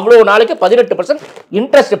பண்ணியிருக்கீங்களோ அவ்வளோ நாளைக்கு 18%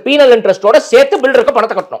 இன்ட்ரெஸ்ட், பீனல் இன்ட்ரெஸ்ட்டோட சேர்த்து பில்டருக்கு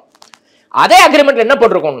பணத்தை கட்டணும். அதே அக்ரிமெண்ட்டில் என்ன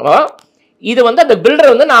போட்டிருக்கோம்னா, இது வந்து அந்த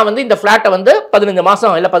பில்டர் வந்து நான் வந்து இந்த ஃப்ளாட்டை வந்து 15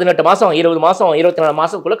 மாதம் இல்லை 18 மாதம் 20 மாதம் 24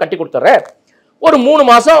 மாதத்துக்குள்ளே கட்டி கொடுத்துட்றேன். ஒரு 3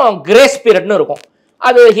 மாதம் கிரேஸ் பீரியட்னு இருக்கும்.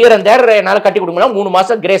 அது ஹியர் அண்ட் தேர் என்னால் கட்டி கொடுக்கணும்னா 3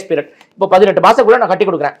 மாதம் கிரேஸ் பீரியட். இப்போ 18 மாதத்துக்குள்ளே நான் கட்டி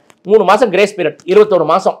கொடுக்குறேன், 3 மாதம் கிரேஸ் பீரியட், 21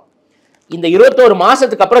 மாதம். இந்த 21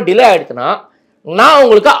 மாதத்துக்கு அப்புறம் டிலே ஆகிடுச்சுன்னா நான்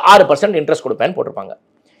உங்களுக்கு 6% இன்ட்ரெஸ்ட் கொடுப்பேன்னு போட்டிருப்பாங்க.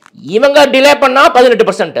 இவங்க டிலே பண்ணால்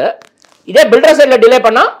 18%, இதே பில்டர் சைடில் டிலே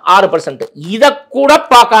பண்ணால் 6%. இதை கூட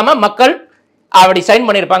பார்க்காம மக்கள் அப்படி சைன்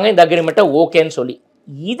பண்ணியிருப்பாங்க இந்த அக்ரிமெண்ட்டை ஓகேன்னு சொல்லி.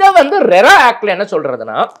 இதை வந்து ரெரா ஆக்ட்ல என்ன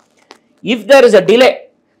சொல்றதுன்னா, if there is a delay,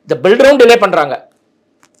 இந்த பில்டரும் டிலே பண்றாங்க,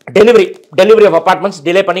 டெலிவரி ஆஃப் அபார்ட்மெண்ட்ஸ்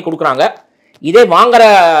டிலே பண்ணி கொடுக்குறாங்க. இதே வாங்குற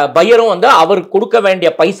பையரும் வந்து அவர் கொடுக்க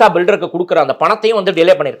வேண்டிய பைசா பில்டருக்கு கொடுக்குற அந்த பணத்தையும் வந்து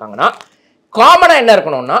டிலே பண்ணியிருக்காங்கன்னா, காமனா என்ன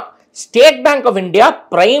இருக்கணும்னா, state bank of India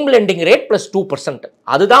prime landing rate plus 2%.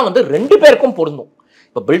 அதுதான் வந்து 2 பேருக்கும் பொருந்தும்.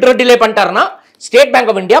 இப்போ பில்டர் டிலே பண்ணிட்டாருன்னா state bank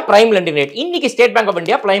of India prime landing rate, இன்னைக்கு state bank of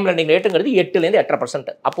India prime landing ரேட்டுங்கிறது 8லேருந்து 8.5%.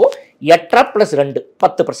 அப்போ 8 + 2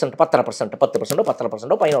 10%, 10%, 10%,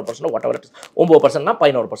 10%, 11%, வாட் எவர் இட் இஸ், 9%னா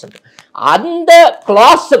 11%. அந்த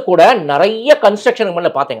கிளாஸ் கூட நிறைய கன்ஸ்ட்ரக்ஷனுக்கு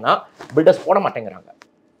மேலே பார்த்தீங்கன்னா பில்டர்ஸ் போட மாட்டேங்கிறாங்க.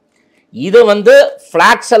 இது வந்து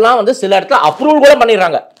ஃபிளாட்ஸ் எல்லாம் வந்து சில இடத்துல அப்ரூவல் கூட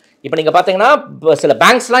பண்ணிடுறாங்க. இப்போ நீங்கள் பார்த்தீங்கன்னா சில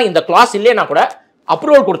பேங்க்ஸ்லாம் இந்த கிளாஸ் இல்லைன்னா கூட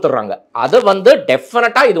அப்ரூவல் கொடுத்துட்றாங்க. அது வந்து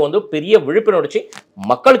டெஃபினட்டாக இது வந்து பெரிய விழிப்புணர்ச்சி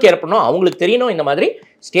மக்களுக்கு ஏற்படணும். அவங்களுக்கு தெரியணும் இந்த மாதிரி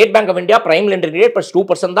state bank of India prime landing rate +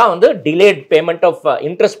 2% தான் வந்து டிலேட் பேமெண்ட் ஆஃப்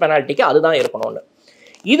இன்ட்ரெஸ்ட் பெனால்ட்டிக்கு அதுதான் இருக்கணும்னு.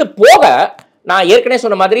 இது போக நான் ஏற்கனவே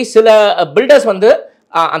சொன்ன மாதிரி சில பில்டர்ஸ் வந்து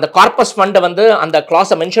அந்த கார்பஸ் ஃபண்டை வந்து அந்த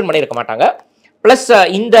கிளாஸை மென்ஷன் பண்ணியிருக்க மாட்டாங்க. ப்ளஸ்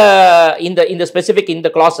இந்த ஸ்பெசிஃபிக்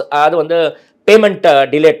இந்த கிளாஸ், அது வந்து பேமெண்ட்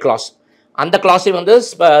டிலேட் கிளாஸ், அந்த கிளாஸை வந்து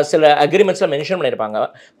சில அக்ரிமெண்ட்ஸில் மென்ஷன்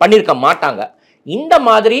பண்ணியிருக்க மாட்டாங்க. இந்த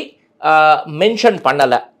மாதிரி மென்ஷன்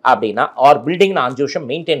பண்ணலை அப்படின்னா, ஆர் பில்டிங் நான் 5 வருஷம்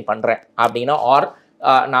மெயின்டைன் பண்ணுறேன் அப்படின்னா, ஆர்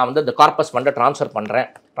நான் வந்து இந்த கார்பஸ் ஃபண்டை ட்ரான்ஸ்ஃபர்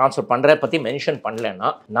பண்ணுறேன் பற்றி மென்ஷன் பண்ணலைன்னா,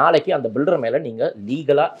 நாளைக்கு அந்த பில்டர் மேலே நீங்கள்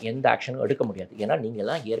லீகலாக எந்த ஆக்ஷனும் எடுக்க முடியாது. ஏன்னா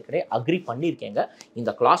நீங்கள்லாம் ஏற்கனவே அக்ரி பண்ணியிருக்கீங்க.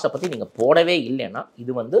 இந்த கிளாஸை பற்றி நீங்கள் போடவே இல்லைன்னா,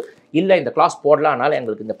 இது வந்து இல்லை இந்த கிளாஸ் போடலாம், அதனால்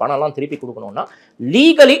எங்களுக்கு இந்த பணம்லாம் திருப்பி கொடுக்கணும்னா,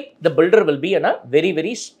 legally the filter will be a very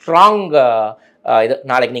very strong இது.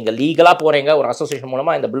 நாளைக்கு நீங்கள் லீகலாக போகிறீங்க, ஒரு அசோசியேஷன்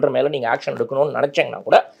மூலமாக இந்த பில்டர் மேலே நீங்கள் ஆக்ஷன் எடுக்கணும்னு நினச்சிங்கன்னா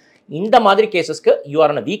கூட, இந்த மாதிரி கேசஸ்க்கு you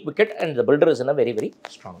are a week wicket and the filter is a very very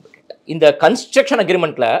strong wicket. இந்த கன்ஸ்ட்ரக்ஷன்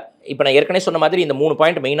அக்ரிமெண்ட்டில் இப்போ நான் ஏற்கனவே சொன்ன மாதிரி இந்த 3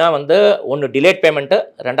 பாயிண்ட் மெயினாக வந்து, ஒன்று டிலேட் பேமெண்ட்டு,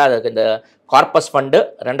 ரெண்டாவது இந்த கார்பஸ் ஃபண்டு,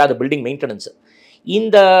 ரெண்டாவது பில்டிங் மெயின்டெனன்ஸ்.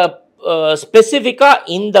 இந்த ஸ்பெசிஃபிக்காக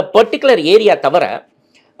இந்த பர்டிகுலர் ஏரியா தவிர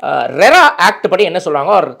ரெரா ஆக்ட் படி என்ன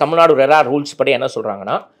சொல்கிறாங்க, ஒரு தமிழ்நாடு ரெரா ரூல்ஸ் படி என்ன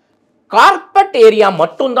சொல்கிறாங்கன்னா, கார்பெட் ஏரியா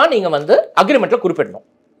மட்டும்தான் நீங்கள் வந்து அக்ரிமெண்ட்டில் குறிப்பிடணும்.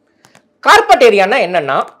 கார்பெட் ஏரியானா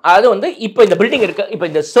என்னன்னா, அது வந்து இப்போ இந்த பில்டிங் இருக்கு, இப்போ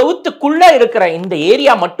இந்த சவுத்துக்குள்ளே இருக்கிற இந்த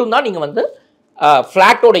ஏரியா மட்டும்தான் நீங்கள் வந்து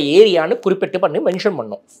ஃப்ளாட்டோட ஏரியான்னு குறிப்பிட்டு பண்ணி மென்ஷன்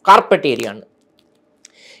பண்ணணும், கார்பெட் ஏரியான்னு.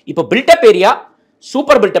 இப்போ build up area,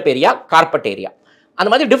 super build up area, carpet area, அந்த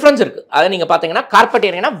மாதிரி டிஃப்ரென்ஸ் இருக்குது. அதை நீங்கள் பார்த்தீங்கன்னா கார்பெட்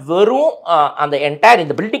ஏரியானா வெறும் அந்த என்டையர்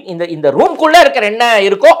இந்த பில்டிங் இந்த ரூம்குள்ளே இருக்கிற என்ன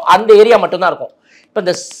இருக்கோ அந்த ஏரியா மட்டும்தான் இருக்கும். இப்போ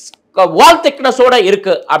இந்த வால் திக்னஸோட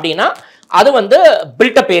இருக்கு அப்படின்னா அது வந்து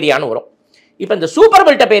பில்டப் ஏரியான்னு வரும். இப்போ இந்த சூப்பர்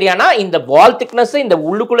பில்டப் ஏரியானா இந்த வால் திக்னஸ், இந்த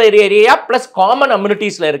உள்ளுக்குள்ள ஏரியா ப்ளஸ் காமன்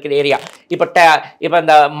அம்யூனிட்டிஸில் இருக்கிற ஏரியா. இப்போ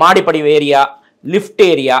இந்த மாடிப்படி ஏரியா, லிஃப்ட்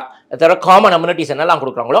ஏரியா, தவிர காமன் அம்யூனிட்டிஸ் என்னெல்லாம்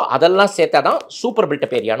கொடுக்குறாங்களோ அதெல்லாம் சேர்த்தா தான் சூப்பர்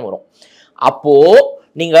பில்டப் ஏரியான்னு வரும். அப்போது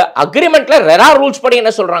நீங்கள் அக்ரிமெண்ட்ல ரெரா ரூல்ஸ் படி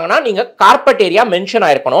என்ன சொல்கிறாங்கன்னா, நீங்கள் கார்பெட் ஏரியா மென்ஷன்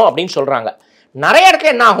ஆயிருக்கணும் அப்படின்னு சொல்கிறாங்க. நிறைய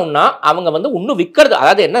இடத்துல என்ன ஆகும்னா, அவங்க வந்து இன்னும் விற்கிறது,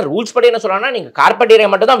 அதாவது என்ன ரூல்ஸ் படி என்ன சொல்கிறாங்கன்னா, நீங்கள் கார்பெட் ஏரியா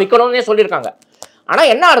மட்டும் தான் விற்கணும்னே சொல்லியிருக்காங்க. ஆனால்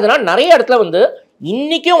என்ன ஆகுதுன்னா, நிறைய இடத்துல வந்து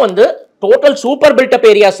இன்றைக்கும் வந்து டோட்டல் சூப்பர் பில்டப்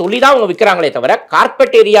ஏரியா சொல்லி தான் அவங்க விற்கிறாங்களே தவிர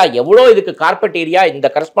கார்பெட் ஏரியா எவ்வளோ இதுக்கு கார்பெட் ஏரியா இந்த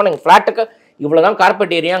கரஸ்பாண்டிங் ஃப்ளாட்டுக்கு இவ்வளோ தான்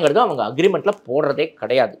கார்பெட் ஏரியாங்கிறது அவங்க அக்ரிமெண்ட்டில் போடுறதே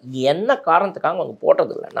கிடையாது. என்ன காரணத்துக்காக அவங்க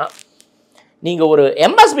போடுறது இல்லைன்னா, நீங்கள் ஒரு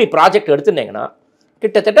எம்எஸ்பி ப்ராஜெக்ட் எடுத்துட்டீங்கன்னா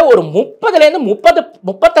கிட்டத்தட்ட ஒரு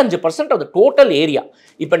 30-35% ஆஃப் த டோட்டல் ஏரியா.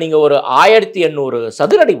 இப்போ நீங்கள் ஒரு 1800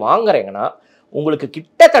 சதுரடி வாங்குறீங்கன்னா உங்களுக்கு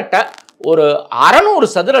கிட்டத்தட்ட ஒரு 600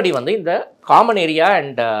 சதுரடி வந்து இந்த காமன் ஏரியா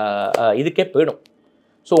அண்ட் இதுக்கே போயிடும்.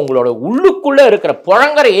 ஸோ உங்களோட உள்ளுக்குள்ளே இருக்கிற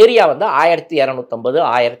புழங்குற ஏரியா வந்து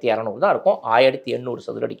 1250-1200 தான் இருக்கும். 1800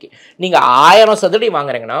 சதுரடிக்கு நீங்கள் 1000 சதுரடி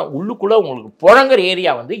வாங்குறீங்கன்னா உள்ளுக்குள்ளே உங்களுக்கு புழங்குற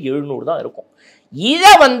ஏரியா வந்து 700 தான் இருக்கும்.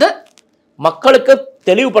 இதை வந்து மக்களுக்கு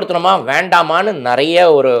தெளிவுபடுத்தணுமா வேண்டாமான்னு நிறைய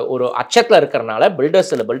ஒரு அச்சத்தில் இருக்கிறனால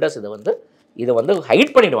பில்டர்ஸ் இதை வந்து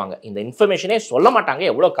ஹைட் பண்ணிடுவாங்க. இந்த இன்ஃபர்மேஷனே சொல்ல மாட்டாங்க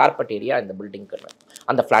எவ்வளோ கார்பெட் ஏரியா இந்த பில்டிங்க்கு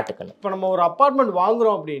அந்த ஃப்ளாட்டுக்குன்னு. இப்போ நம்ம ஒரு அப்பார்ட்மெண்ட்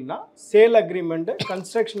வாங்குறோம் அப்படின்னா sale agreement,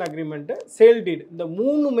 construction agreement, sale டீட் இந்த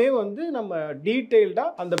மூணுமே வந்து நம்ம டீட்டெயில்டாக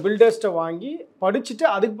அந்த பில்டர்ஸ்ட்டை வாங்கி படிச்சுட்டு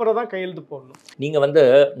அதுக்கு பிறகு தான் கையெழுத்து போடணும். நீங்கள் வந்து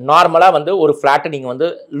நார்மலாக வந்து ஒரு ஃப்ளாட்டை நீங்கள் வந்து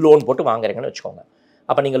லோன் போட்டு வாங்குறீங்கன்னு வச்சுக்கோங்க.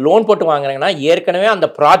 அப்போ நீங்கள் லோன் போட்டு வாங்குறீங்கன்னா ஏற்கனவே அந்த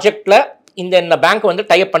ப்ராஜெக்டில் இந்த பேங்க் வந்து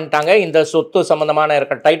டைப் பண்ணிட்டாங்க, இந்த சொத்து சம்மந்தமான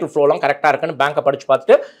இருக்கிற டைட்டில் ஃப்ளோலாம் கரெக்டாக இருக்குன்னு பேங்க்கை படித்து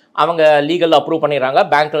பார்த்துட்டு அவங்க லீகல் அப்ரூவ் பண்ணிடுறாங்க.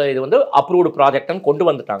 பேங்க்கில் இது வந்து அப்ரூவ்டு ப்ராஜெக்ட்னு கொண்டு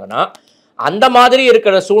வந்துட்டாங்கன்னா அந்த மாதிரி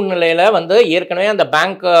இருக்கிற சூழ்நிலையில் வந்து ஏற்கனவே அந்த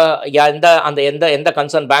பேங்க் எந்த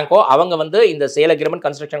கன்சர்ன் பேங்க்கோ அவங்க வந்து இந்த sale agreement,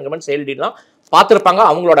 construction agreement, sale டீட்லாம் பார்த்துருப்பாங்க,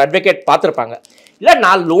 அவங்களோட அட்வொகேட் பார்த்துருப்பாங்க. இல்லை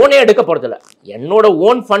நான் லோனே எடுக்க போகிறதில்ல, என்னோட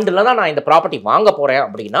ஓன் ஃபண்டில் தான் நான் இந்த ப்ராப்பர்ட்டி வாங்க போகிறேன்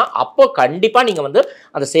அப்படின்னா அப்போ கண்டிப்பாக நீங்கள் வந்து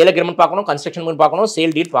அந்த சேல் அக்ரிமெண்ட் பார்க்கணும், கன்ஸ்ட்ரக்ஷன் அக்ரிமெண்ட் பார்க்கணும்,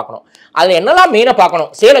 சேல் டீட் பார்க்கணும். அதில் என்னெல்லாம் மெயினாக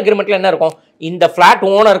பார்க்கணும், சேல் அக்ரிமெண்ட்டில் என்ன இருக்கும், இந்த ஃப்ளாட்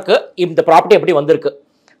ஓனருக்கு இந்த ப்ராப்பர்ட்டி எப்படி வந்திருக்கு,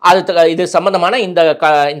 இது சம்மந்தமான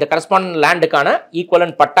இந்த கரஸ்பாண்ட் லேண்டுக்கான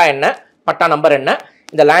ஈக்குவலன்ட் பட்டா என்ன, பட்டா நம்பர் என்ன,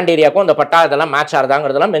 இந்த லேண்ட் ஏரியாவுக்கும் இந்த பட்டா இதெல்லாம் மேட்ச்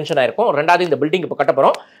ஆகுதாங்கிறதெல்லாம் மென்ஷன் ஆயிருக்கும். ரெண்டாவது இந்த பில்டிங் இப்போ கட்ட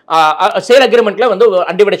போகிறோம், சேல் அக்ரிமெண்ட்டில் வந்து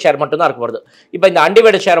அன்டிவைடட் ஷேர் மட்டும் தான் இருக்க வருது. இப்போ இந்த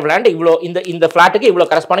அன்டிவைடட் ஷேர் ஆஃப் லேண்ட் இவ்வளோ, இந்த ஃப்ளாட்டுக்கு இவ்வளோ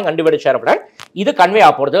corresponding undivided share of land இது கன்வே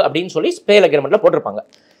ஆக போகிறது அப்படின்னு சொல்லி சேல் அக்ரிமெண்ட்டில் போட்டிருப்பாங்க.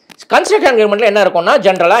 கன்ஸ்ட்ரக்ஷன் அக்ரிமெண்ட்டில் என்ன இருக்கும்னா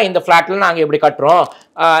ஜென்ரலாக இந்த ஃப்ளாட்டில் நாங்கள் எப்படி கட்டுறோம்,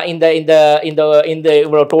 இந்த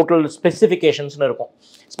இவ்வளோ டோட்டல் ஸ்பெசிஃபிகேஷன்ஸ்னு இருக்கும்.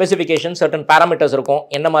 ஸ்பெசிஃபிகேஷன் சர்டன் பேராமீட்டர்ஸ் இருக்கும்,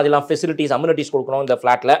 என்ன மாதிரிலாம் ஃபெசிலிட்டிஸ் அம்யூனிட்டிஸ் கொடுக்கணும் இந்த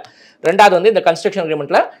ஃப்ளாட்டில். ரெண்டாவது வந்து இந்த கன்ஸ்ட்ரக்ஷன்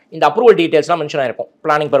அக்ரிமெண்ட்டில் இந்த அப்ரூவல் டீட்டெயில்ஸ்லாம் மென்ஷன் ஆயிருக்கும்,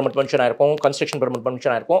 பிளானிங் பெர்மிட் மென்ஷன் ஆயிருக்கும், கன்ஸ்ட்ரக்ஷன் பெர்மிட்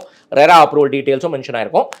மென்ஷன் ஆயிருக்கும், ரெரா அப்ரூவல் டீட்டெயில்ஸும் மென்ஷன்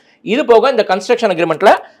ஆயிருக்கும். இது போக இந்த கன்ஸ்ட்ரக்ஷன்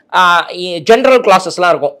அக்ரிமெண்ட்டில் ஜென்ரல்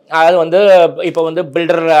கிளாஸஸ்லாம் இருக்கும். அதாவது வந்து இப்போ வந்து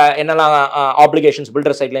பில்டர் என்னெல்லாம் ஆப்ளிகேஷன்ஸ்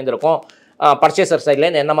பில்டர் சைட்லேருந்து இருக்கும், பர்ச்சேசர்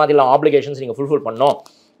சைட்லேருந்து என்ன மாதிரிலாம் ஆப்ளிகேஷன்ஸ் நீங்கள் ஃபுல்ஃபில் பண்ணணும்,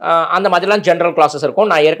 அந்த மாதிரிலாம் ஜென்ரல் கிளாஸஸ் இருக்கும்.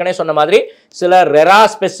 நான் ஏற்கனவே சொன்ன மாதிரி சில ரெரா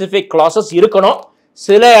ஸ்பெசிஃபிக் கிளாஸஸ் இருக்கணும்.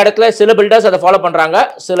 சில இடத்துல சில பில்டர்ஸ் அதை ஃபாலோ பண்ணுறாங்க,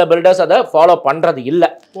 சில பில்டர்ஸ் அதை ஃபாலோ பண்ணுறது இல்லை.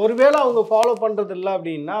 ஒருவேளை அவங்க ஃபாலோ பண்ணுறது இல்லை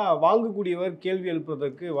அப்படின்னா வாங்கக்கூடியவர் கேள்வி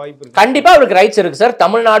எழுப்புறதுக்கு வாய்ப்பு இருக்குது. கண்டிப்பாக அவருக்கு ரைட்ஸ் இருக்குது sir.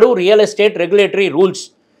 Tamil Nadu real estate regulatory rules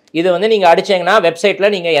இது வந்து நீங்கள் அடிச்சிங்கன்னா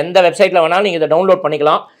வெப்சைட்டில், நீங்கள் எந்த வெப்சைட்டில் வேணாலும் நீங்கள் இதை டவுன்லோட்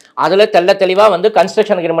பண்ணிக்கலாம். அதில் தெளிவாக வந்து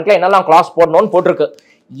கன்ஸ்ட்ரக்ஷன் அக்ரிமெண்ட்டில் என்னெல்லாம் கிளாஸ் போடணும்னு போட்டிருக்கு.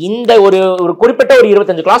 இந்த ஒரு குறிப்பிட்ட ஒரு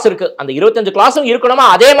 25 கிளாஸ் இருக்குது. அந்த 25 கிளாஸும் இருக்கணுமா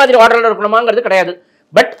அதே மாதிரி ஆர்டரில் இருக்கணுமாங்கிறது கிடையாது.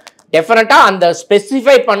 பட் டெஃபினட்டாக அந்த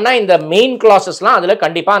ஸ்பெசிஃபை பண்ண இந்த மெயின் கிளாஸஸ்லாம் அதில்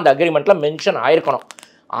கண்டிப்பாக அந்த அக்ரிமெண்ட்டில் மென்ஷன் ஆயிருக்கணும்.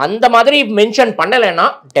 அந்த மாதிரி மென்ஷன் பண்ணலைன்னா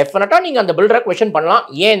டெஃபினட்டாக நீங்கள் அந்த பில்டரை கொஸ்டின் பண்ணலாம்,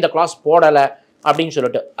 ஏன் இந்த கிளாஸ் போடலை அப்படின்னு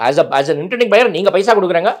சொல்லிட்டு. ஆஸ் அன் இன்டர்னிங் பையர் நீங்கள் பைசா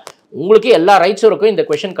கொடுக்குறீங்க, உங்களுக்கு எல்லா ரைட்ஸும் இருக்கும். இந்த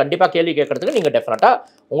கொஸ்டின் கண்டிப்பாக கேள்வி கேட்கறதுக்கு நீங்கள் டெஃபினட்டாக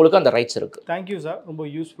உங்களுக்கு அந்த ரைட்ஸ் இருக்குது. தேங்க்யூ சார், ரொம்ப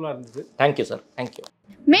யூஸ்ஃபுல்லாக இருந்தது. Thank you sir, thank you.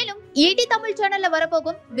 மேலும் ET தமிழ் சேனல்ல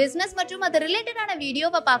வரப்போகும் பிசினஸ் மற்றும் அது ரிலேட்டடான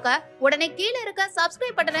வீடியோவை பார்க்க உடனே கீழே இருக்க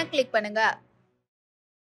சப்ஸ்கிரைப் பட்டனை கிளிக் பண்ணுங்க.